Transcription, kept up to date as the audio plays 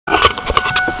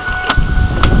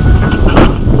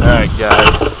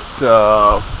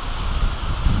So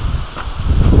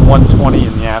 1:20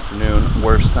 in the afternoon,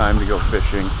 worst time to go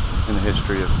fishing in the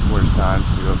history of worst times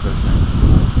to go fishing.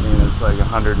 And it's like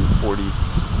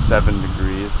 147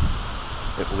 degrees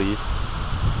at least.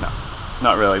 No,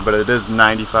 not really, but it is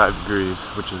 95 degrees,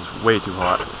 which is way too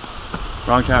hot.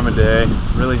 Wrong time of day,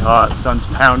 really hot, sun's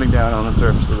pounding down on the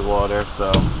surface of the water,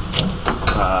 so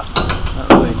not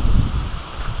really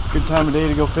a good time of day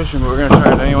to go fishing, but we're going to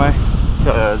try it anyway,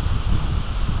 because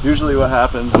usually what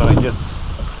happens when it gets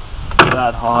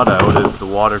that hot out is the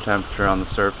water temperature on the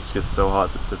surface gets so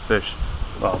hot that the fish,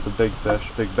 well, the big fish,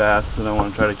 big bass that I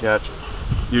want to try to catch,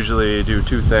 usually do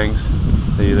two things.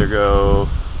 They either go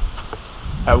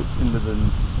out into the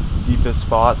deepest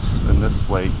spots in this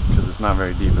lake, because it's not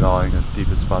very deep at all. I think the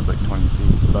deepest spot's like 20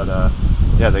 feet, but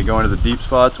yeah, they go into the deep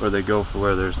spots, or they go for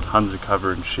where there's tons of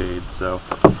cover and shade, so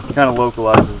it kind of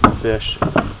localizes the fish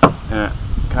and it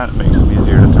kind of makes them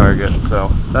easier to target. So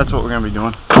that's what we're going to be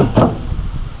doing.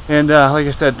 And like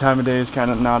I said, time of day is kind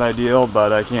of not ideal,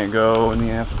 but I can't go in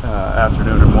the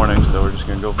afternoon or morning, so we're just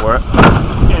going to go for it,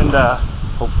 and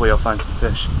hopefully I'll find some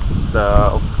fish.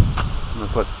 So I'm going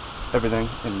to put everything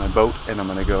in my boat and I'm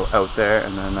going to go out there,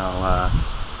 and then I'll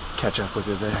catch up with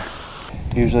you there.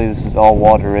 Usually this is all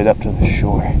water right up to the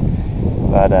shore,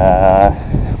 but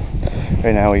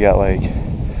right now we got like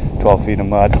 12 feet of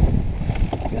mud.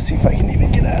 Let's see if I can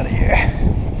even get out of here.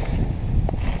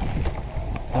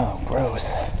 Oh,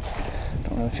 gross.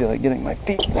 Don't really feel like getting my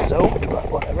feet soaked, but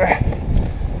whatever.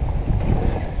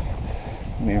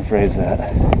 Let me rephrase that.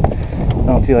 I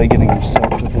don't feel like getting them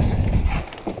soaked with this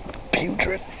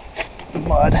putrid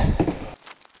mud.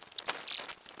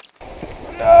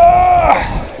 I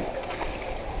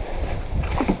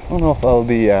don't know if I'll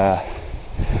be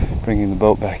bringing the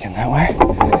boat back in that way.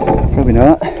 Probably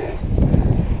not.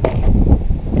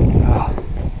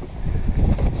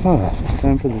 Oh,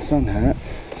 time for the sun hat.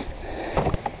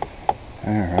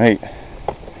 Alright.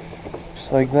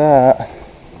 Just like that.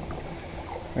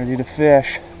 Ready to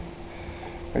fish.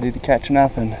 Ready to catch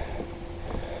nothing.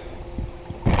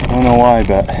 I don't know why,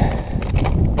 but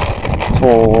this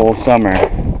whole summer,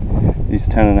 these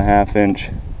 10.5 inch,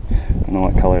 I don't know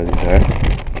what color these are,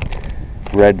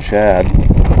 red shad,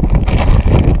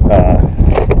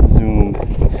 zoomed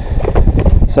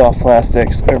soft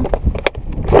plastics are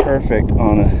perfect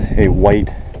on a white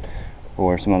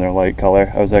or some other light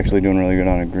color. I was actually doing really good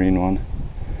on a green one,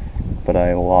 but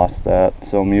I lost that,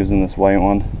 so I'm using this white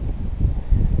one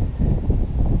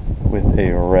with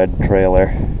a red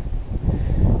trailer,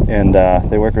 and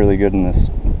they work really good in this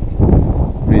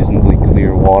reasonably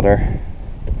clear water.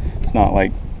 It's not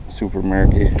like super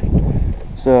murky,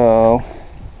 so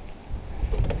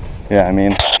yeah, I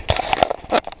mean,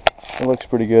 it looks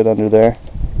pretty good under there.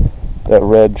 That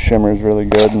red shimmers really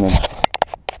good, and then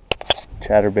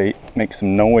chatterbait makes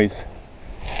some noise,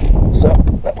 so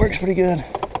that works pretty good.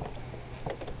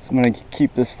 So I'm going to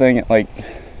keep this thing at like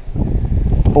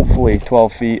hopefully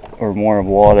 12 feet or more of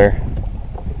water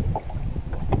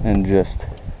and just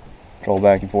troll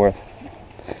back and forth,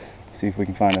 see if we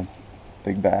can find a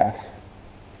big bass.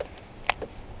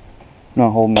 I'm not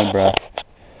holding my breath,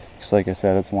 just like I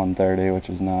said, it's 1:30, which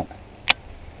is not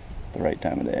the right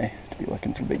time of day to be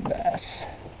looking for big bass.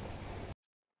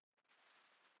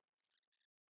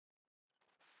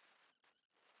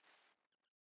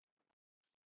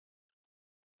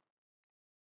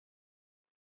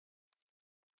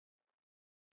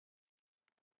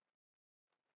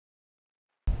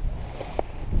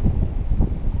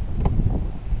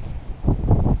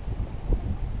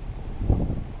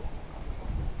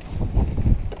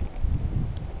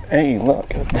 Hey,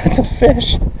 look, that's a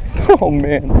fish. Oh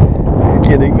man, are you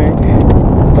kidding me?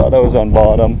 I thought I was on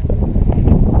bottom.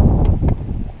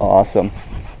 Awesome.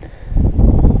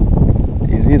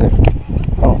 He's either,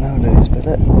 oh no, did he spit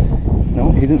it?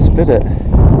 No, he didn't spit it.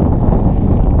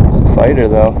 He's a fighter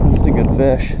though. This is a good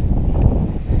fish.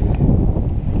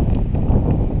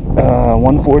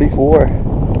 144.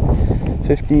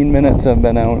 15 minutes I've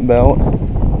been out and about,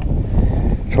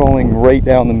 trolling right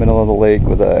down the middle of the lake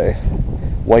with a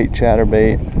white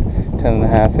chatterbait,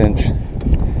 10.5 inch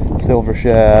silver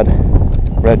shad,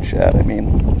 red shad, I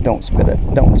mean, don't spit it,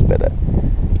 don't spit it.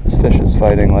 This fish is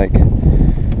fighting like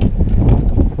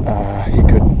he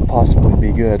could possibly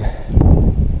be good.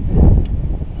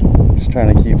 Just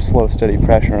trying to keep slow, steady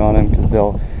pressure on him, because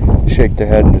they'll shake their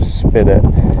head and just spit it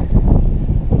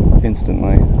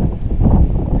instantly.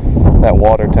 That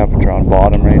water temperature on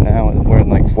bottom right now, we're in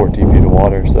like 14 feet of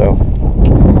water, so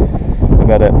I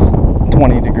bet it's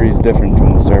 20 degrees different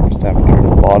from the surface temperature to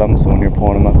the bottom, so when you're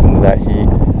pulling them up into that heat,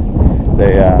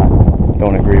 they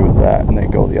don't agree with that and they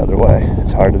go the other way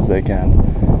as hard as they can.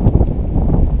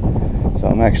 So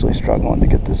I'm actually struggling to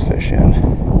get this fish in.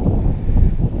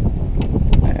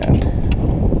 And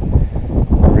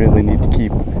I really need to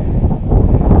keep,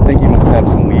 I think he must have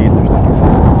some weeds or something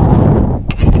else.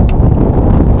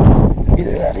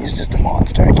 Either that, he's just a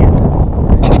monster, I can't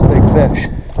tell. It's a big fish.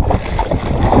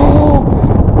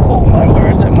 Oh my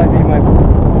word, that might be my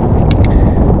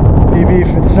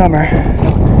PB for the summer.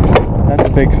 That's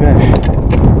a big fish.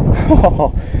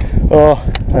 Oh,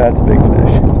 that's a big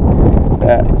fish.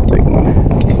 That's a big one.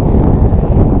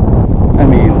 I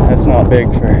mean, that's not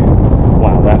big for,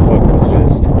 wow, that hook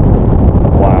was just,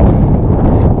 wow.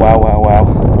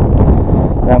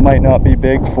 Wow. That might not be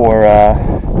big for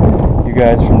you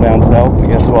guys from down south, but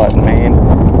guess what, in Maine,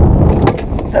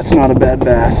 that's not a bad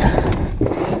bass.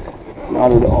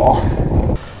 Not at all.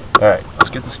 Alright, let's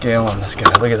get the scale on this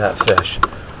guy. Look at that fish.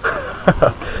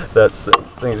 That's the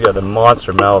thing, he's got a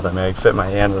monster mouth. I mean, I can fit my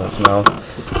hand in his mouth.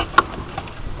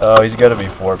 Oh, he's got to be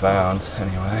 4 pounds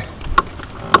anyway.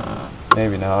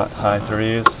 Maybe not. High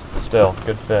 3s. Still,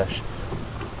 good fish.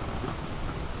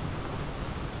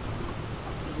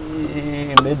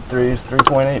 Mid 3s,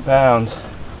 3.8 pounds.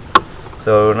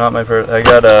 So not my first. I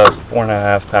got a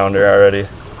 4.5 pounder already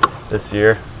this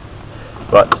year.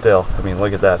 But still, I mean,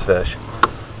 look at that fish.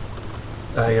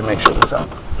 I gotta make sure this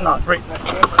up. Not right in that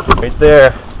camera. Right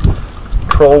there,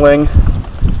 trolling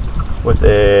with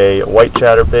a white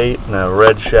chatterbait and a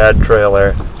red shad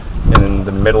trailer in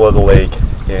the middle of the lake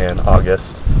in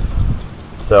August.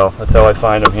 So that's how I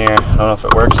find them here. I don't know if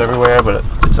it works everywhere, but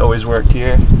it's always worked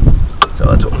here. So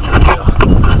that's what we're gonna do.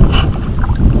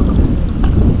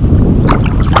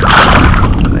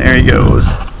 And there he goes.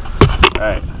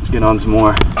 Alright, let's get on some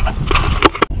more.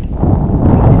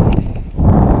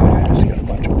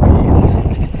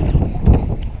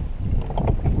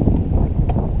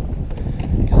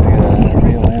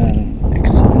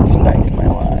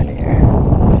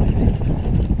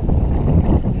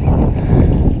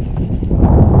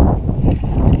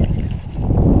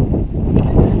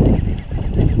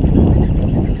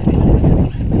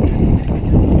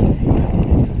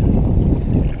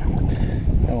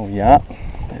 Yeah,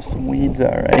 there's some weeds,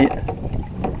 alright.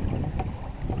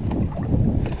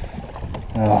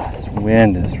 Oh, this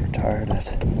wind is retarded.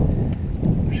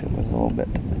 Wish it was a little bit.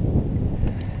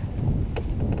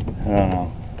 I don't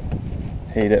know.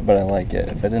 Hate it, but I like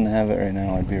it. If I didn't have it right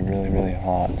now, I'd be really, really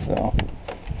hot, so.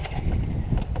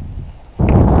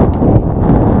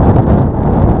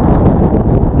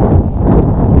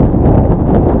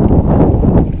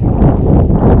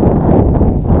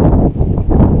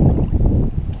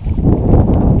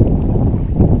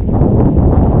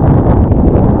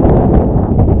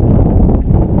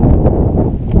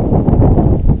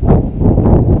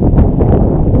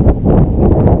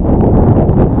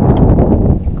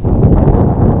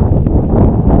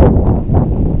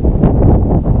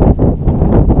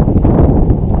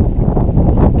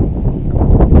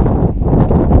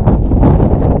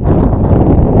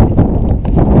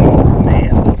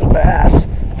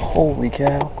 Holy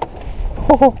cow.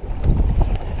 Oh.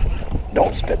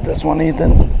 Don't spit this one,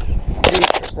 Ethan.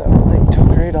 Jeepers, that thing took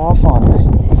right off on me.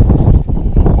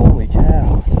 Holy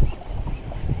cow.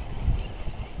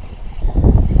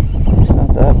 He's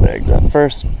not that big. That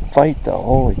first fight though,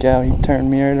 holy cow, he turned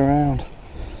me right around.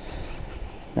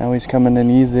 Now he's coming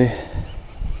in easy.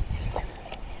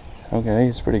 Okay,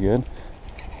 he's pretty good.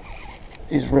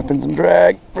 He's ripping some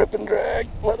drag. Ripping drag.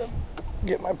 Let him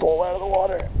get my pole out of the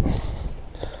water.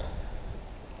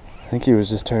 I think he was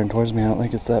just turned towards me. I don't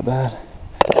think it's that bad.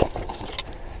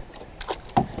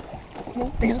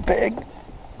 He's big.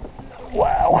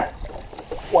 Wow.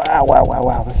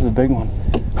 Wow. This is a big one.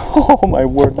 Oh my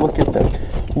word, look at the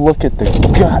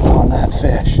gut on that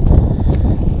fish.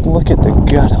 Look at the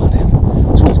gut on him.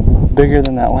 This one's bigger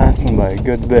than that last one by a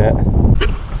good bit.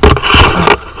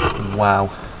 Wow.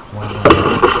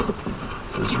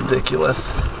 This is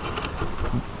ridiculous.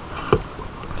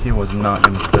 He was not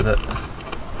going to spit it.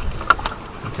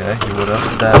 Okay, he would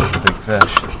have. That is a big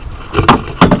fish.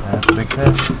 That's a big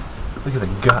fish. Look at the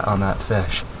gut on that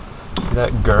fish. See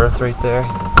that girth right there?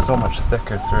 He's so much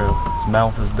thicker through. His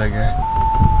mouth is bigger.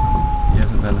 He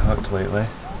hasn't been hooked lately.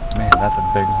 Man, that's a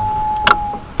big one.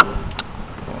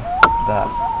 That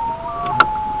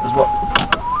is what.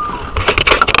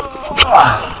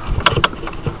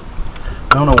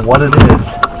 I don't know what it is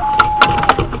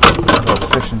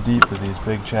about fishing deep with these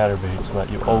big chatterbaits, but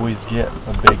you always get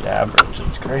a big average.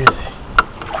 It's crazy.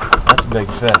 That's a big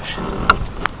fish.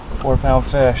 4 pound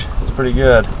fish. It's pretty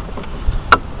good.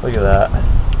 Look at that.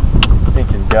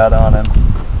 Stinking gut on him.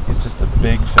 He's just a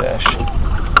big fish.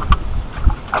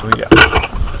 Here we go.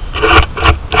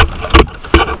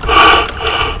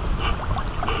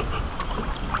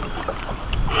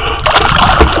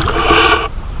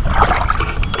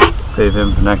 save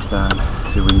him for next time.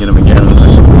 See if we can get him again in the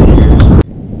next couple of years.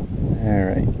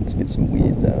 Alright, let's get some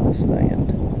weeds out of this thing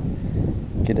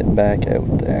and get it back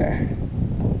out there.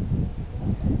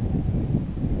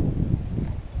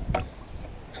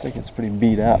 Looks like it's pretty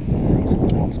beat up.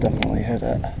 Something else definitely hit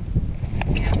it.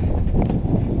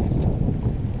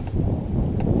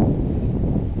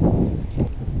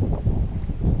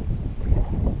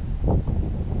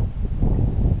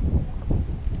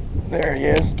 There he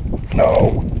is.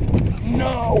 No!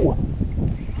 No!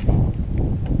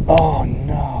 Oh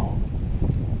no!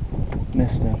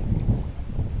 Missed him.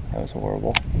 That was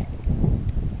horrible.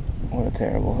 What a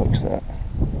terrible hook set.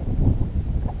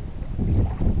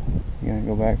 You gonna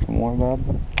go back for more, Bob?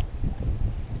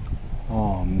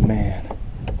 Oh man.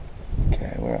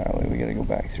 Okay, where are we? We gotta go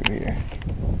back through here.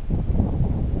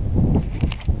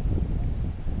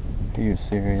 Are you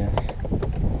serious?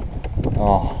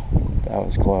 Oh, that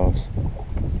was close.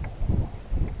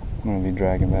 I'm gonna be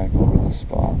dragging back over this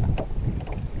spot.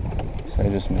 So I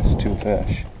just missed 2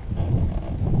 fish.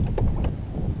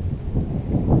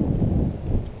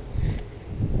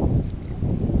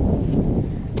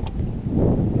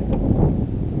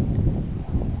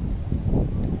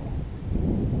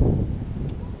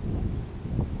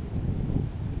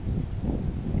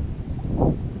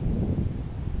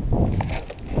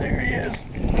 There he is.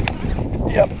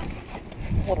 Yep.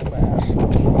 What a mess.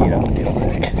 You don't feel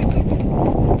big.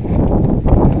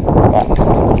 But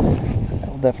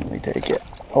I'll definitely take it.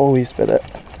 Oh, he spit it.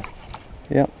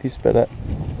 Yep, he spit it.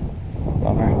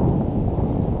 Bummer.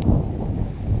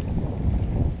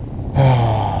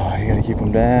 Oh, you gotta keep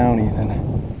him down, Ethan.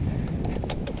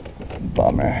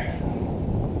 Bummer.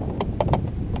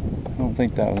 I don't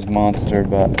think that was monster,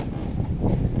 but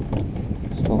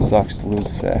it still sucks to lose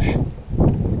a fish.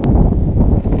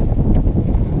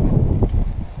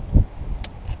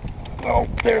 Oh,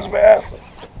 there's bass.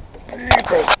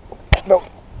 Nope,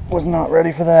 was not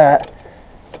ready for that.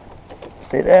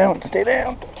 Stay down, stay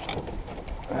down.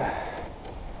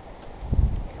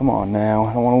 Come on now,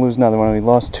 I don't want to lose another one. We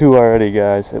lost 2 already,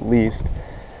 guys, at least.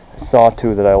 I saw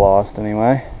 2 that I lost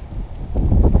anyway.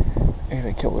 I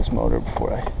gotta kill this motor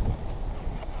before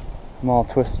I'm all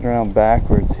twisted around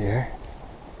backwards here.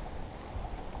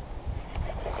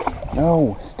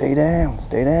 No, stay down,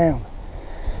 stay down.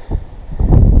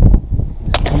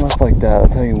 Come up like that,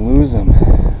 that's how you lose them.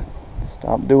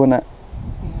 Stop doing that.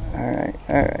 Alright,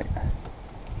 alright.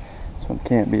 This one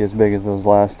can't be as big as those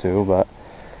last 2, but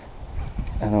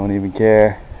I don't even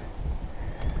care.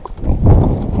 Nope,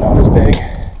 not as big.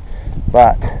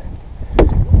 But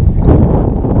it's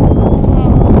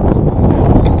not a good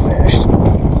looking fish.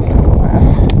 Nonetheless,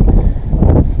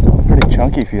 still pretty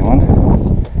chunky feeling.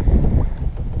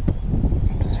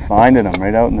 Just finding them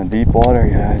right out in the deep water,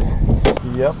 guys.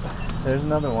 Yep, there's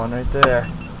another one right there.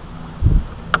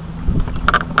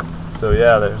 So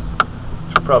yeah, there's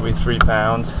probably 3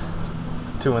 pounds,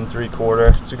 2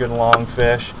 3/4. It's a good long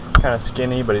fish, kind of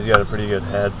skinny, but he's got a pretty good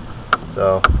head.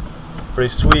 So pretty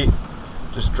sweet.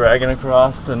 Just dragging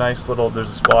across a nice little, there's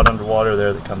a spot underwater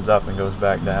there that comes up and goes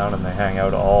back down, and they hang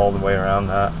out all the way around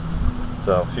that.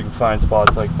 So if you can find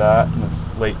spots like that in this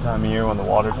late time of year when the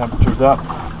water temperature's up,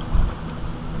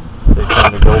 they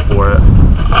tend to go for it.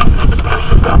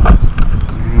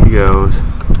 There he goes.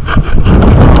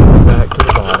 Back to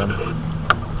the bottom.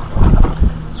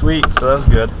 Sweet, so that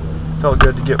was good. Felt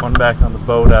good to get one back on the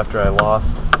boat after I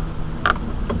lost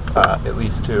at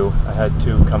least 2. I had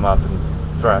 2 come up and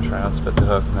thrash around, spit the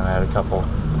hook, and then I had a couple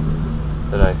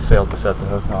that I failed to set the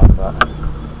hook on. But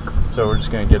so we're just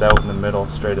going to get out in the middle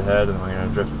straight ahead, and we're going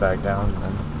to drift back down, and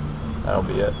then that'll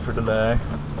be it for today.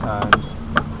 Time's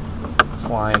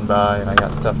flying by, and I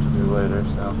got stuff to do later,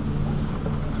 so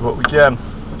that's what we can.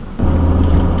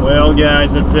 Well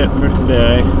guys, that's it for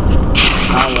today.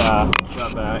 I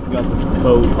got back, got the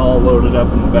boat all loaded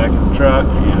up in the back of the truck,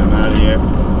 and I'm out of here.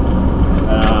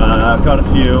 I've caught a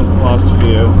few, lost a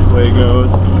few, that's the way it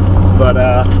goes. But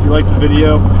if you like the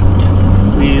video,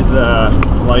 please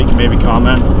like, maybe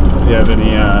comment if you have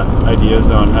any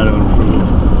ideas on how to improve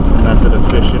the method of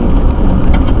fishing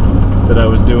that I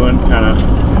was doing, kind of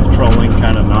trolling,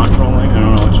 kind of not trolling. I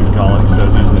don't know what you'd call it, because I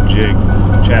was using a jig,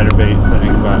 chatterbait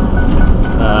thing, but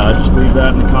just leave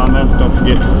that in the comments. Don't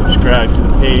forget to subscribe to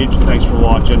the page. Thanks for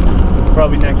watching.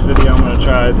 Probably next video I'm going to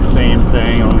try the same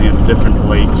thing, only in a different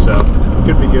lake, so it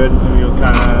could be good. Maybe you'll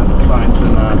kind of find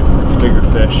some bigger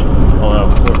fish, although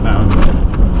 4 pounds,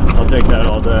 I'll take that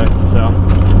all day. So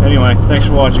anyway, thanks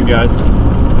for watching, guys.